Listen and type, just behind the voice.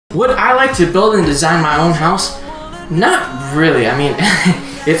Would I like to build and design my own house? Not really. I mean,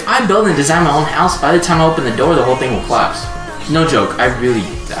 if I build and design my own house, by the time I open the door, the whole thing will collapse. No joke. I'd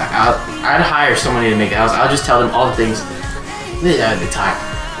hire somebody to make the house. I'll just tell them all the things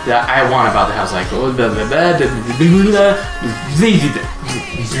that I want about the house. Like,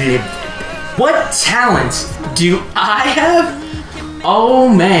 what talents do I have? Oh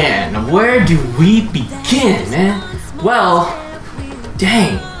man, where do we begin, man? Well,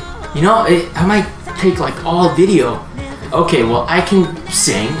 dang. You know, I might take like all video. Okay, well, I can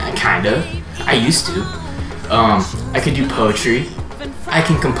sing, kinda. I used to. I can do poetry. I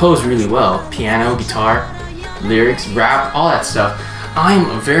can compose really well. Piano, guitar, lyrics, rap, all that stuff. I'm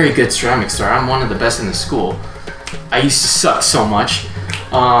a very good ceramic star. I'm one of the best in the school. I used to suck so much.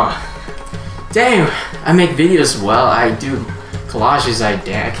 Dang, I make videos well. I do collages. I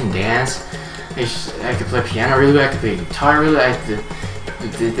can dance. I can play piano really well. I can play guitar really well. I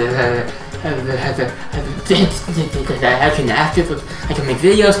can act. I can make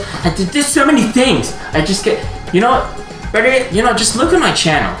videos. There's so many things. I just get, you know what? Better yet, you know, just look at my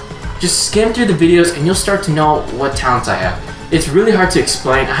channel. Just skim through the videos and you'll start to know what talents I have. It's really hard to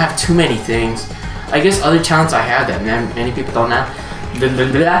explain. I have too many things. I guess other talents I have that many people don't have.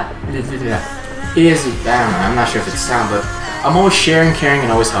 Is, I don't know, I'm not sure if it's sound, but I'm always sharing, caring,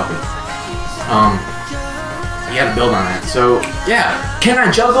 and always helping. You gotta build on that. So, yeah. Can I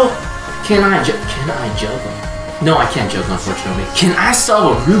juggle? Can I juggle? No, I can't juggle, unfortunately. Can I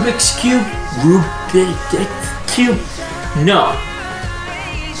solve a Rubik's Cube? No.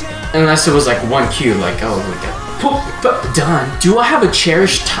 Unless it was like one cube, like, oh, like, done. Do I have a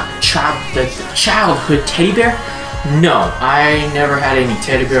cherished childhood teddy bear? No, I never had any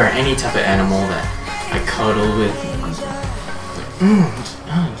teddy bear or any type of animal that I cuddle with.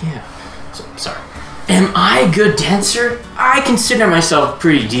 Oh yeah. So, sorry. Am I a good dancer? I consider myself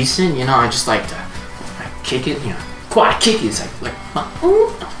pretty decent. You know, I just like to kick it. You know, quad kick is like.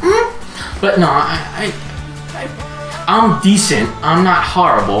 But no, I'm decent. I'm not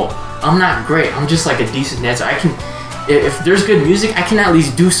horrible. I'm not great. I'm just like a decent dancer. I can, if there's good music, I can at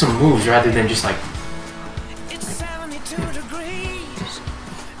least do some moves rather than just like.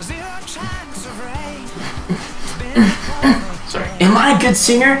 Sorry. Am I a good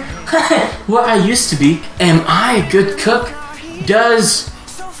singer? Well, I used to be. Am I a good cook? Does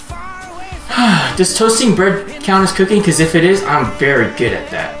toasting bread count as cooking? Because if it is, I'm very good at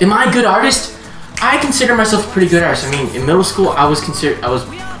that. Am I a good artist? I consider myself a pretty good artist. I mean, in middle school, I was considered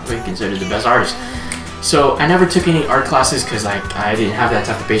the best artist. So I never took any art classes because I didn't have that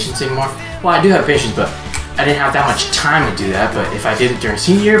type of patience anymore. Well, I do have patience, but I didn't have that much time to do that. But if I did it during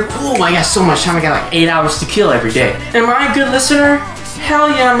senior year, boom, I got so much time. I got like 8 hours to kill every day. Am I a good listener? Hell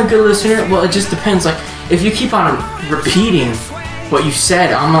yeah, I'm a good listener. Well, it just depends. Like, if you keep on repeating what you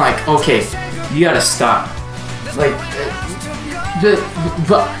said, I'm like, okay, you gotta stop. Like,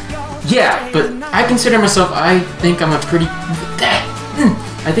 but I consider myself, I think I'm a pretty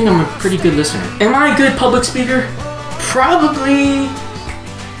good listener. Am I a good public speaker? Probably.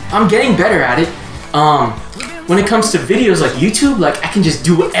 I'm getting better at it. When it comes to videos like YouTube, like I can just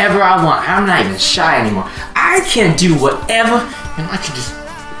do whatever I want. I'm not even shy anymore. I can do whatever, and I can just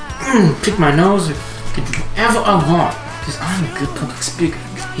pick my nose or can do whatever I want. Because I'm a good public speaker.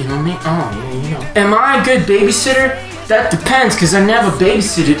 You know what I mean? Oh, yeah, you know. Am I a good babysitter? That depends, because I never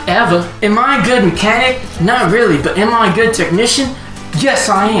babysitted ever. Am I a good mechanic? Not really, but am I a good technician? Yes,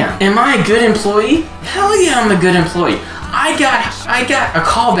 I am. Am I a good employee? Hell yeah, I'm a good employee. I got a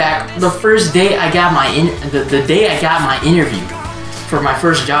call back the first day I got my the day I got my interview for my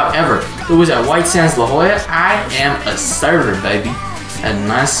first job ever. It was at White Sands La Jolla. I am a server, baby. At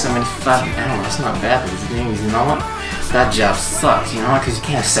 975. I don't know, that's not bad, but the thing is, you know what? That job sucks, you know, because you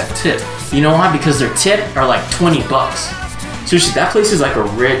can't accept tip. You know why? Because their tip are like 20 bucks. Seriously, that place is like a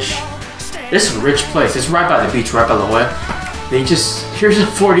rich place. It's right by the beach, right by La Jolla. They just, here's a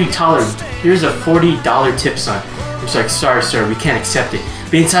 $40 tip, son. It's like, sorry, sir, we can't accept it.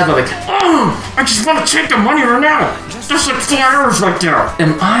 But inside they're like, oh, I just want to take the money right now. There's like 4 hours right there.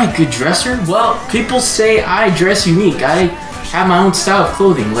 Am I a good dresser? Well, people say I dress unique. I have my own style of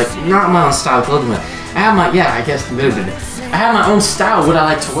clothing. Like, not my own style of clothing, but I have my, yeah, I guess, I have my own style, what I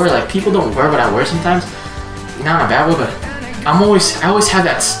like to wear. Like, people don't wear what I wear sometimes. Not in a bad way, but I always have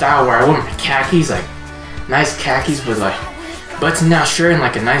that style where I wear my khakis, like, nice khakis with, like, button-down shirt and,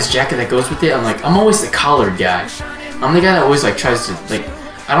 like, a nice jacket that goes with it. I'm always the collared guy. I'm the guy that always, like, tries to, like,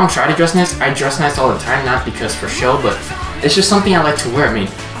 I don't try to dress nice. I dress nice all the time, not because for show, but it's just something I like to wear. I mean,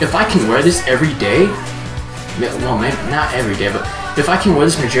 if I can wear this every day, well, maybe not every day, but if I can wear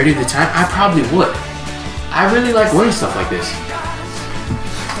this majority of the time, I probably would. I really like wearing stuff like this.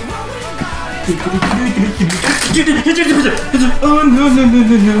 Oh no no no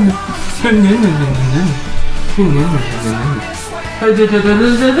no no.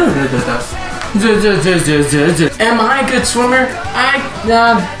 Am I a good swimmer?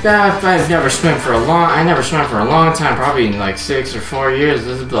 I've never swam for a long time, probably in like 6 or 4 years.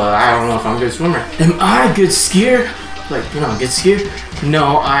 I don't know if I'm a good swimmer. Am I a good skier? Like, you know, a good skier?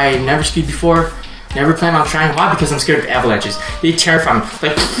 No, I never skied before. Never plan on trying. Why? Because I'm scared of avalanches. They terrify me.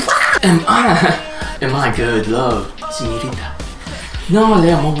 Like, am I good, love, señorita? No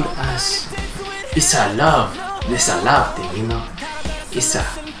le amor as. It's a love. It's a love thing, you know. It's a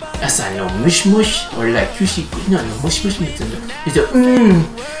no mush mush or like cushy. No mush mush. It's a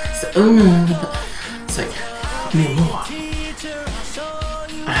It's like me more.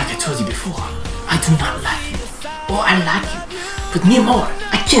 Like I told you before, I do not like you. Oh, I like you, but me more.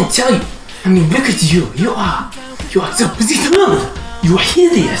 I can't tell you. I mean, look at you. You are so. You are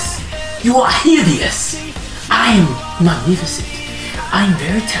hideous. You are hideous. I am magnificent. I am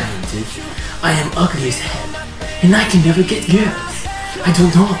very talented. I am ugly as hell, and I can never get girls. I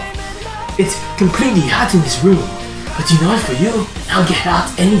don't know. It's completely hot in this room, but you know what? For you, I'll get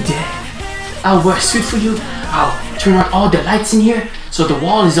hot any day. I'll wear a suit for you. I'll turn on all the lights in here so the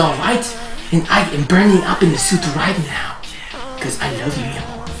wall is all white, and I am burning up in the suit right now. Cause I love you,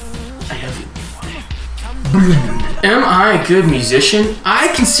 amor. I love you. Am I a good musician? I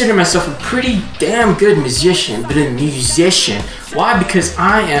consider myself a pretty damn good musician, but a musician. Why? Because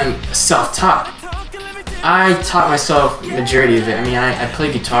I am self-taught. I taught myself the majority of it. I mean, I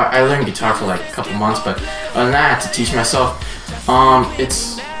play guitar. I learned guitar for like a couple months, but other than that, I had to teach myself.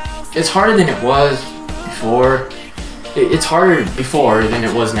 It's harder than it was before. It's harder before than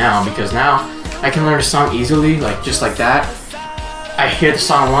it was now, because now I can learn a song easily, like just like that. I hear the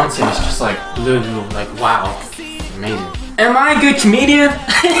song once and it's just like wow, amazing. Am I a good comedian?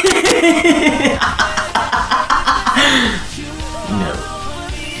 No.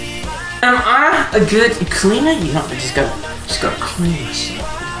 Am I a good cleaner? You know, I just gotta clean myself.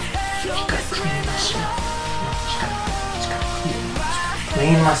 Just gotta clean myself.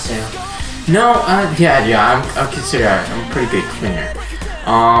 Clean myself. No, yeah, I consider I'm a pretty good cleaner.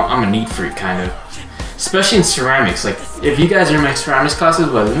 I'm a neat freak, kind of. Especially in ceramics. Like, if you guys are in my ceramics classes,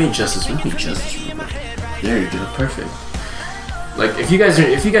 well, let me adjust this. There you go, perfect. Like, if you guys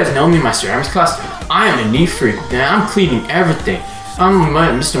know me in my ceramics class, I am a neat freak, man. I'm cleaning everything. I'm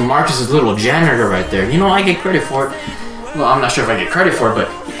Mr. Marcus's little janitor right there. You know, I get credit for it. Well, I'm not sure if I get credit for it, but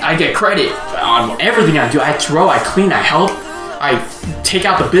I get credit on everything I do. I throw, I clean, I help. I take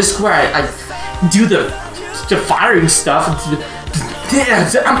out the biscuit, I do the firing stuff.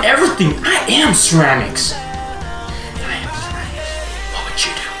 I'm everything. I am ceramics. What would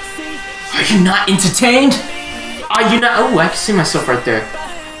you do? Are you not entertained? Are you not? Oh, I can see myself right there.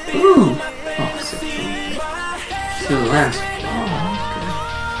 Ooh. Oh, see the lens. Oh, okay.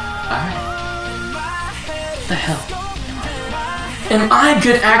 Alright. What the hell? Am I a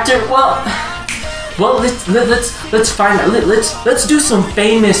good actor? Well, let's find out. Let's do some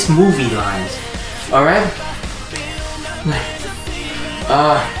famous movie lines. All right.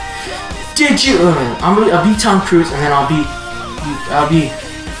 Did you? I'll be Tom Cruise, and then I'll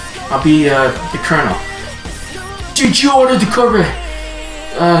be the Colonel. Did you order the correct?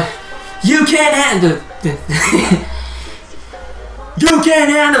 You can't handle you can't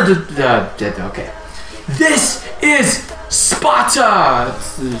handle the okay. This is Sparta.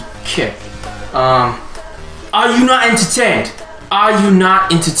 Kick. Are you not entertained? Are you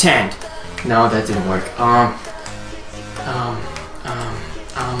not entertained? No, that didn't work.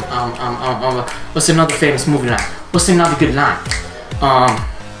 What's another famous movie line? What's another good line?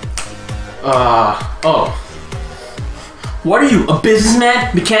 Oh. What are you? A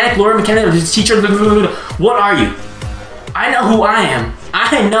businessman? Mechanic? Lawyer? Mechanic? Teacher? What are you? I know who I am.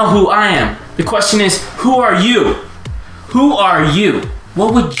 I know who I am. The question is, who are you? Who are you?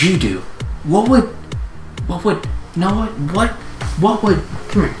 What would you do? What would, come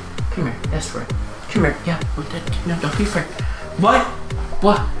here, that's right. Come here, yeah, no, don't be afraid. What?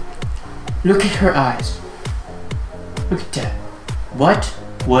 Look at her eyes. Look at that. What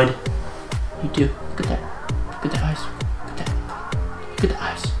would you do? Look at that. Look at the eyes. Look at that. Look at the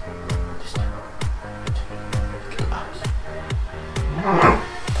eyes. Just look at the eyes.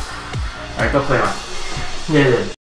 Alright, go play on. Yeah.